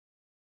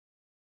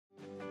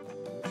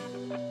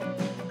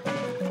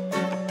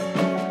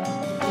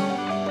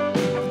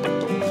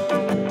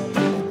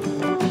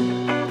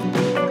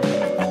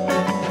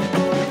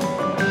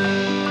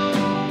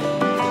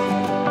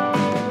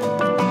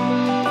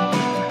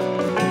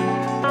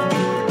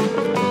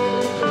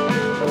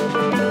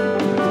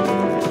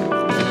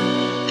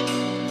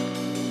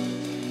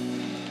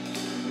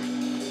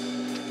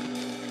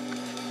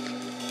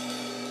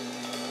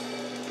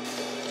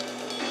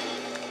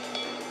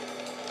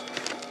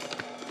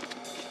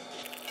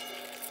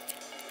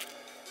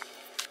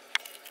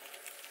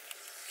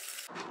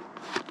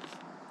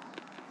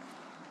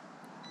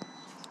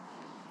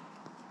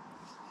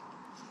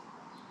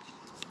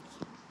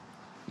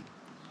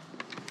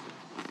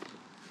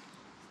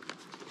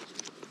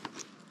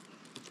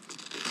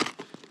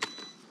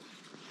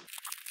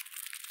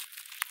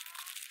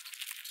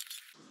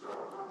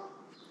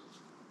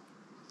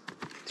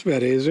It's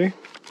very easy.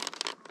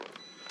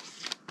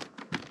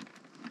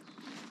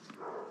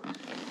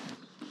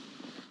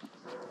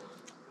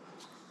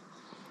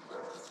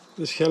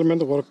 This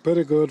helmet worked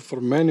very good for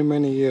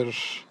many years.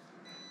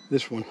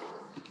 This one.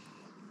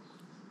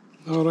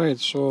 Alright,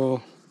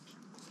 so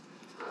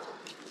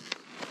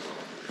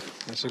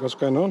let's see what's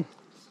going on.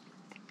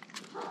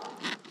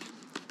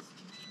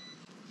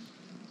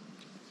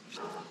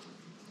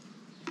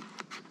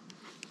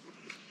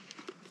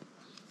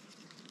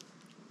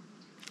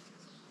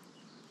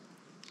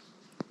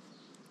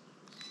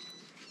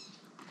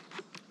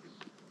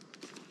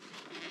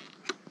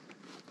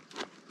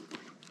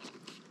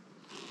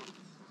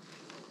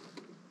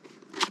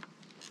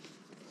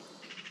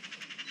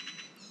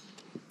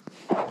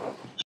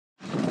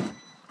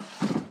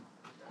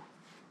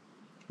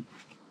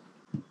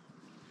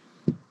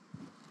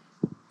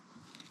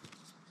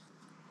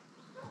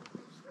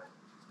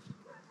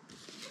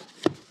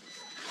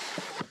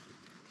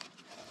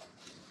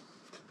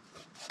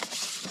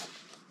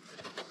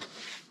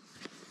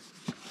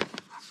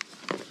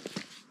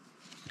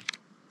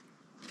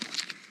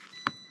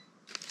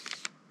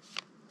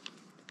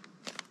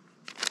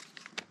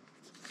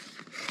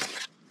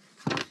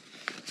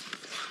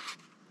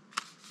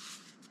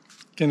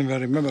 Can't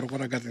even remember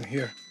what I got in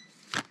here.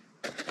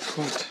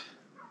 But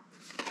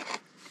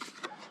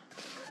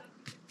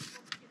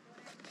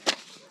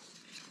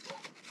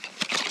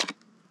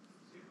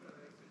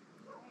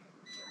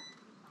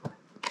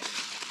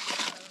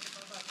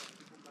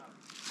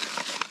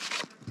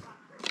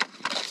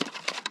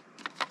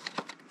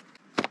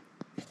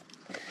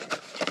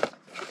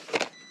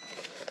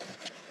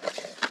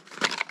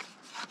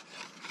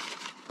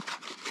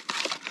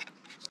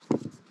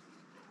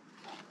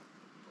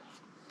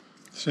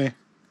see.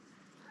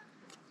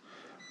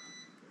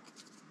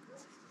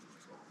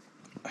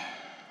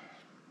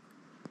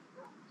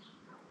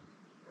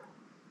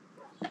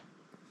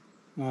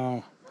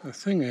 Now the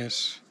thing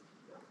is,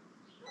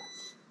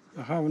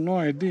 I have no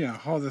idea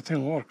how the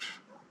thing works.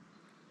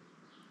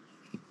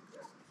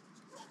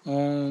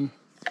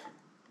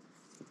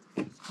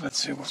 Let's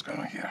see what's going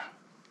on here.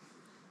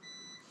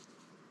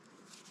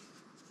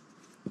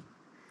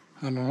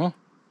 I don't know.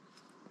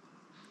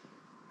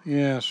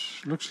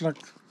 Yes, looks like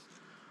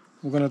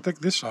we're gonna take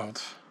this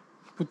out.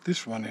 Put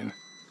this one in.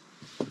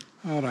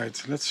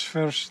 Alright, let's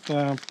first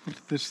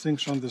put these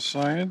things on the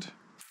side.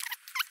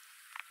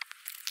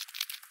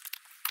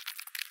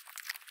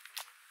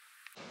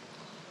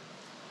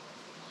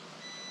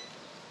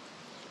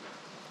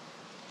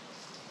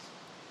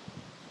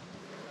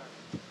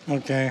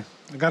 Okay,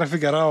 I gotta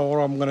figure out what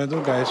I'm gonna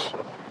do, guys.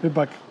 Be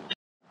back.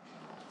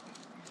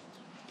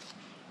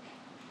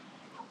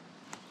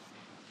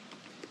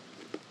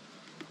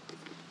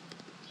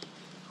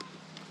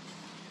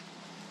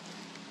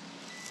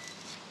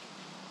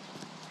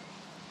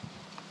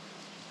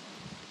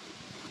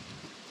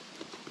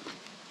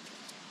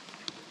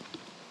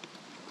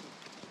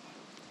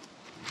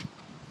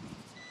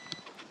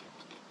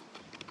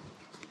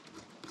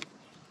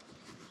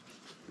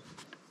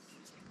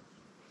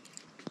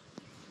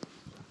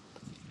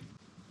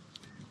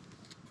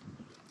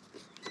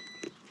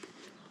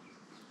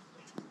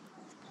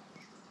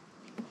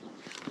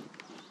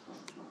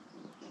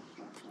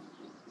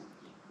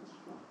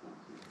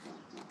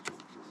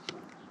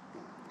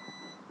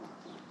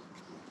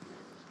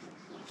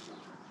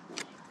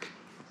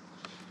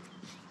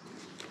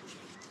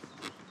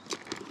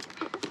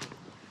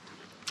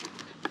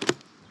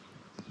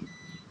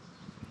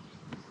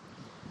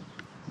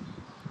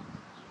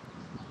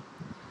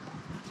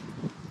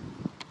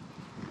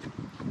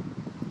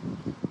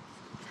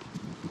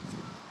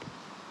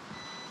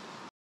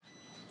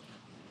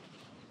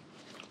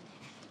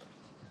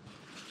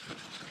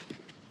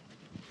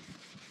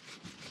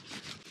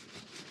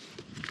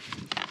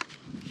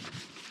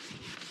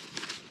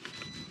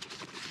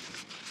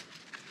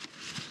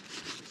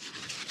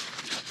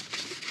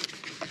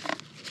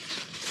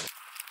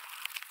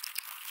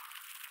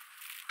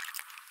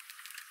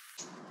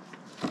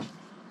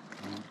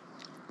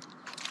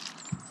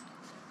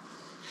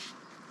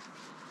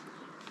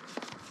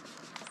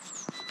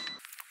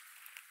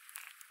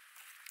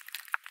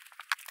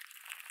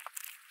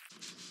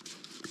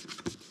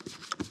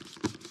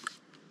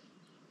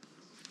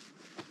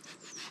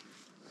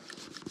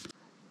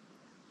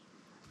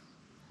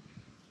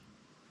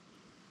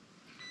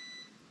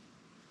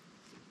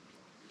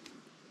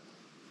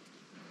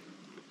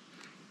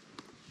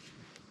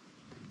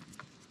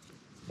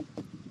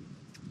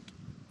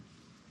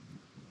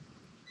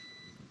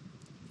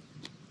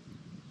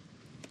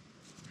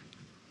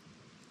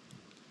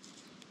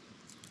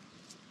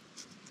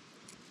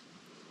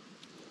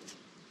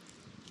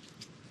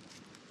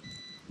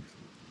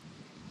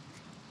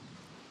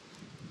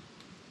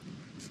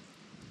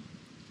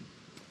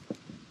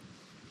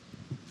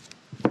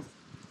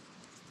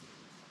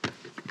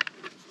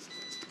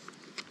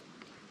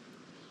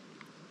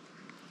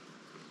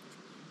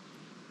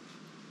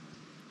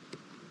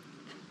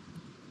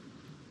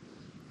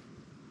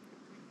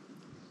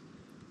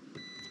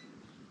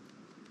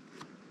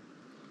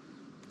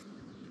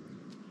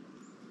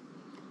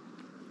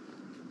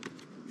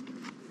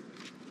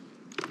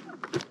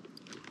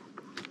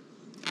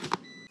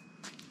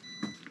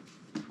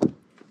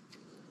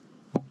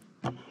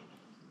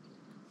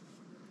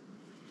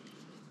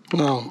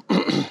 Now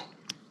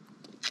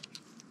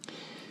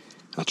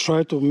I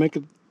try to make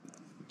it,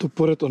 to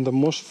put it on the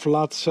most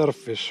flat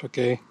surface,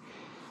 okay?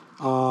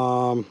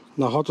 Now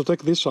how to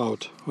take this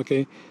out,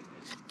 okay?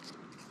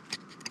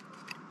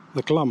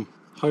 The clamp,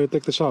 how you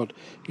take this out?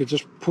 You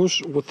just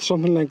push with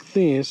something like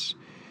this.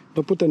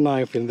 Don't put a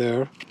knife in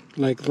there,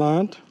 like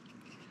that.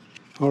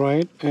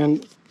 Alright,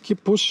 and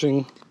keep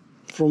pushing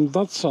from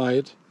that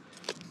side.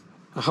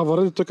 I have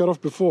already took it off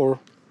before,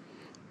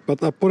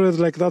 but I put it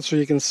like that so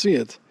you can see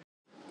it.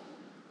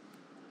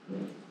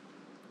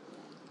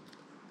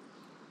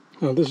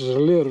 Now this is a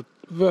little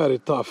very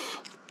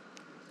tough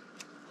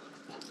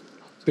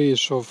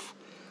piece of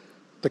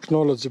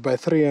technology by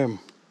 3M.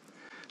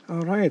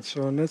 Alright,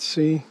 so let's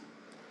see.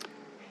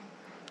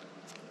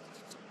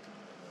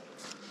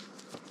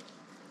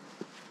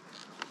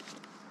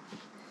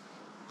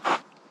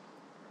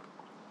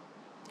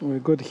 We're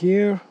good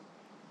here.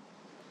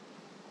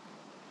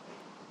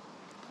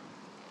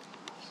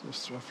 So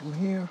let's try from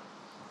here.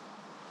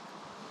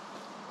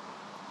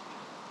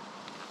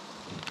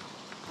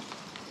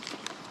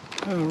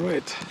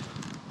 Alright.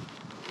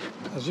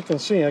 As you can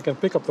see, I can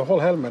pick up the whole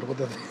helmet with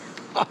the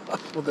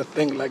with the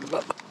thing like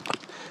that.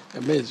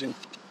 Amazing.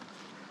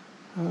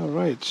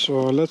 Alright,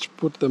 so let's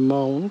put the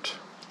mount.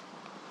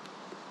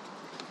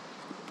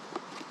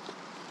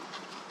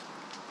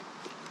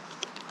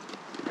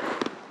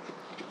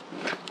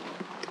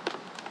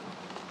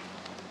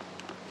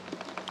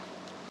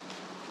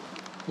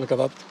 Look at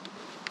that.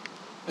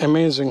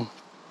 Amazing.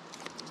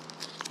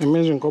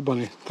 Amazing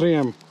company.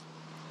 3M.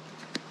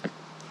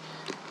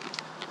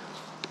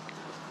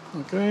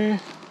 Okay.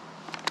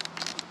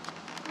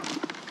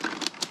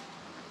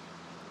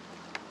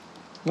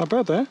 Not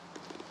bad, eh?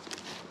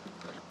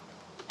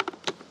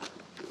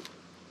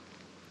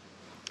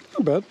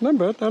 Not bad, not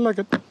bad. I like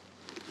it.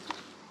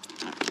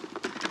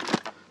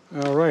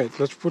 Alright,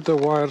 let's put the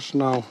wires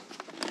now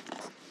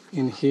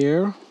in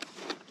here.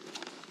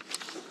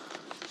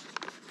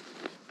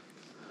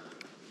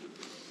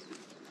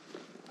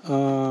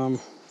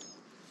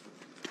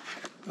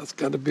 That's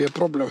got to be a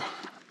problem.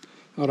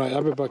 Alright,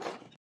 I'll be back.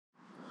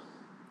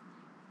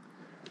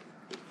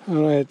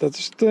 Alright, I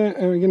just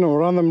you know,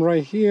 run them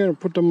right here and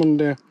put them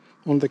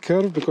on the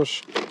curve,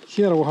 because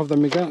here we have the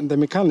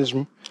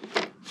mechanism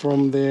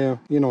from the,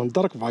 you know,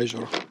 dark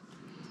visor.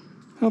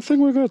 I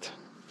think we're good.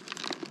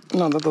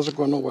 No, that doesn't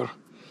go nowhere.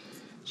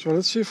 So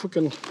let's see if we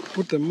can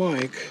put the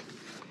mic.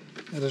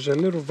 There is a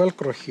little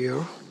Velcro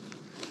here.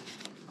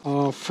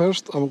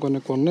 First I'm going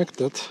to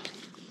connect it.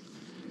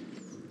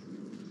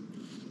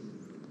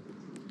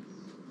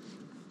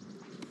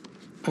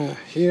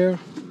 Here,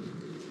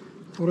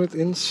 put it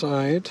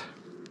inside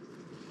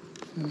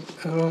and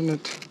run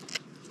it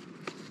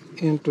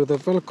into the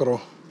Velcro,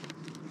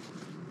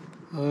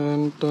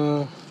 and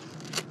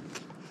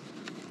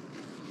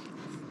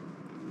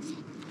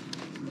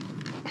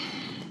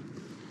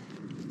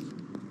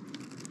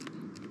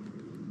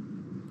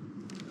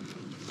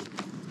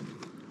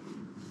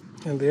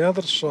the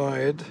other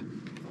side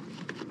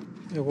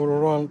it will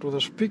run to the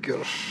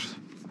speakers.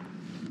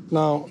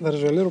 Now there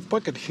is a little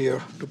pocket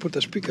here to put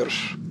the speakers,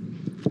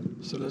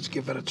 so let's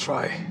give it a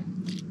try.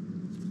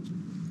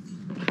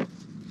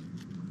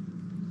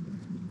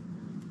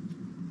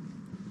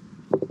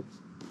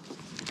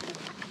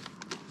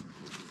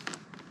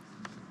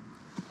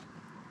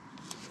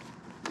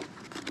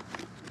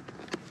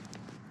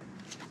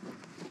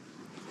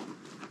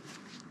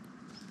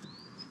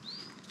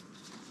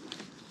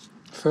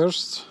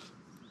 First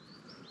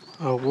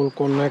I will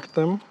connect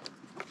them.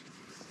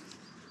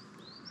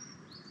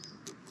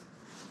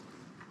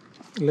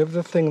 Leave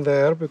the thing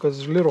there because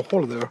there's a little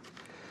hole there.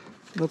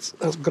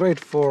 That's great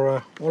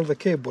for all the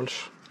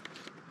cables.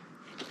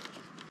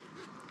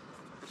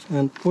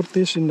 And put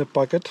this in the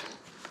pocket.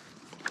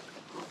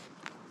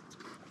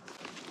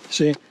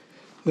 See,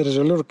 there is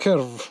a little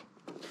curve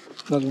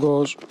that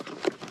goes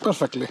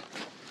perfectly.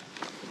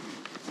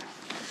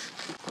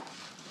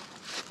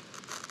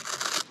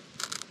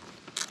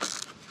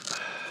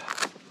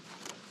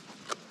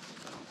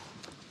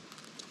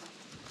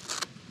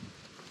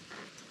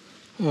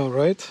 All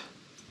right.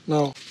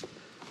 Now,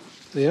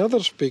 the other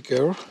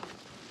speaker,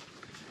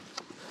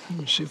 let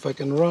me see if I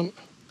can run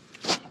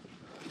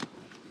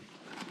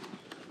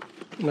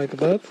like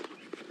that.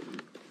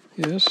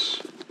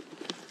 Yes.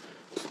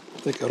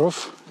 Take it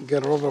off,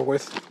 get it over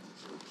with.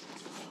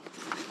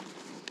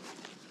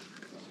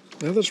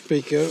 The other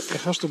speaker,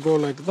 it has to go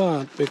like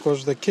that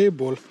because the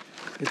cable,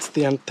 it's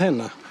the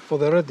antenna for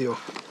the radio.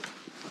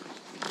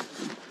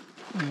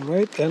 All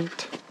right, and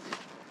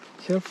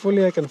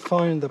carefully I can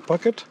find the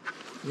pocket.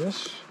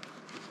 Yes.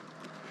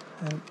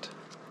 And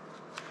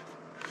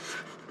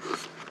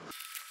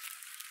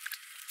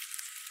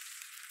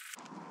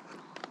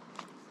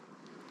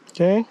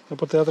okay, I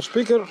put the other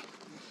speaker.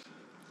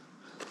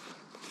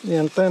 The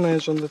antenna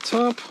is on the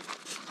top.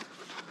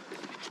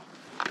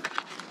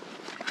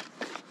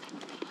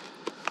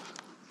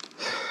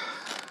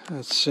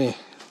 Let's see.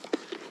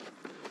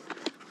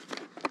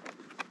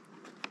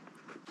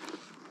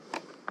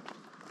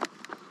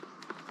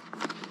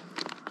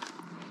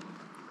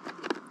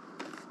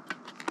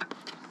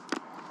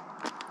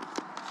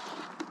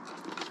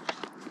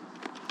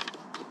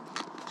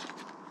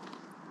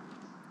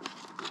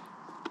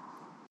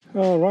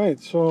 Alright,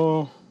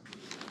 so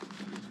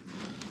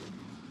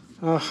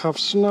I have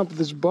snapped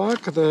this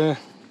back. The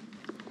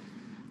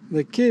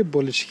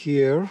cable is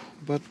here,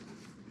 but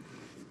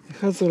it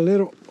has a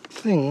little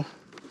thing.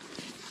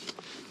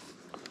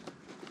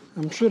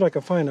 I'm sure I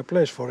can find a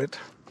place for it.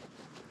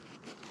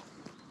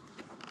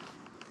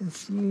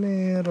 It's a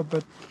little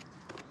bit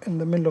in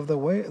the middle of the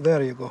way.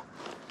 There you go.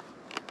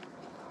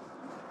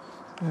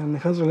 And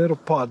it has a little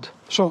pod.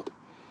 So,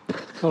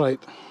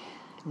 alright,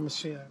 let me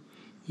see.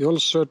 You all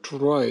set to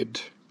ride.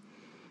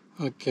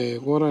 Okay,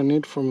 what I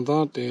need from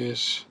that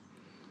is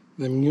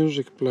the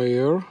music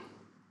player,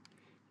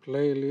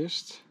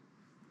 playlist.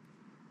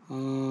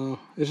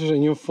 This is a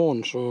new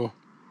phone, so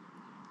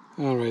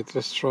alright,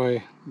 let's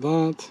try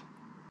that.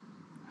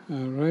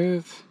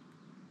 Alright,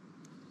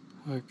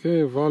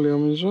 okay,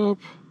 volume is up.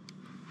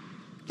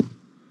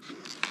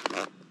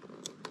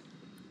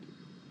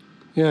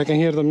 Yeah, I can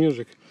hear the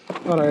music.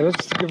 Alright,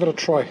 let's give it a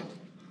try.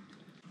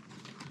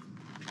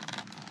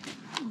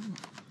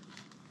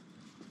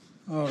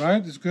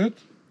 Alright, it's good.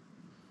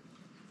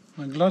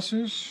 My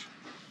glasses.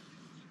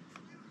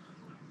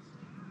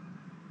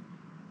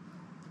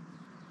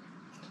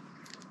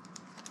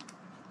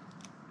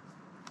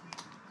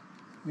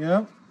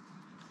 Yeah.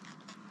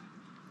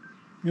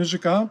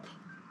 Music up.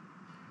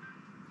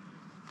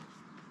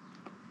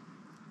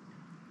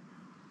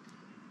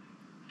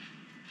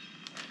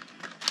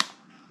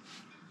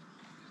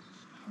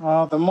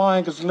 The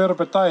mic is a little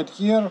bit tight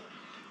here,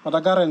 but I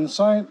got it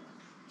inside.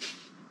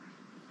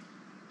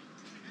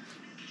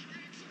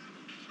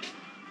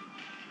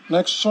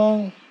 Next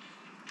song.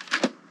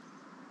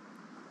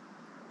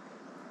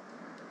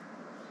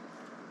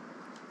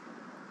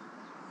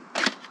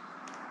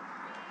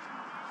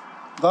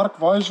 Dark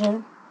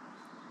visor.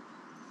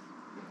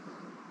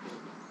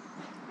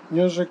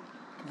 Music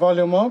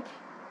volume up.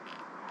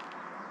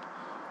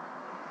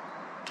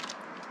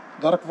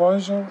 Dark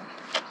visor.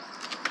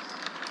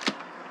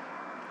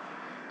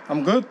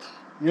 I'm good.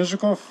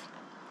 Music off.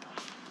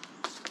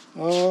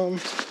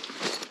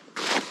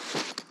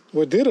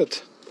 We did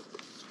it.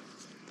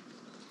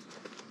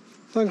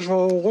 Thanks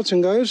for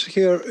watching, guys.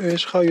 Here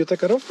is how you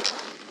take it off.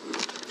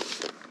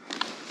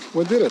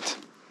 We did it.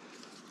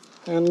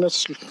 And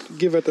let's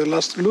give it a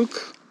last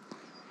look.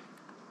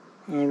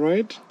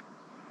 Alright.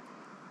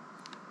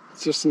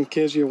 Just in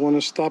case you want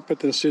to stop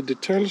it and see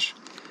details.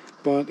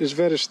 But it's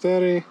very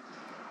sturdy.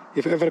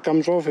 If it ever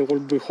comes off, it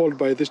will be held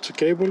by these two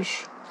cables.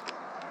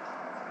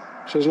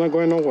 So it's not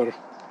going nowhere.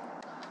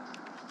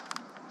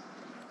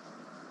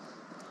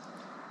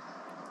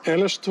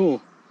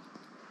 LS2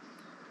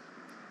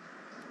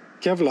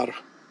 Kevlar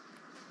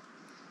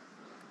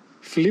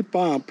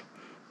Flip-Up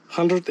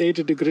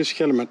 180 degrees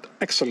helmet.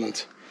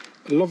 Excellent.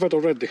 Love it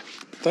already.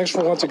 Thanks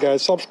for watching,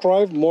 guys.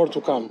 Subscribe, more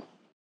to come.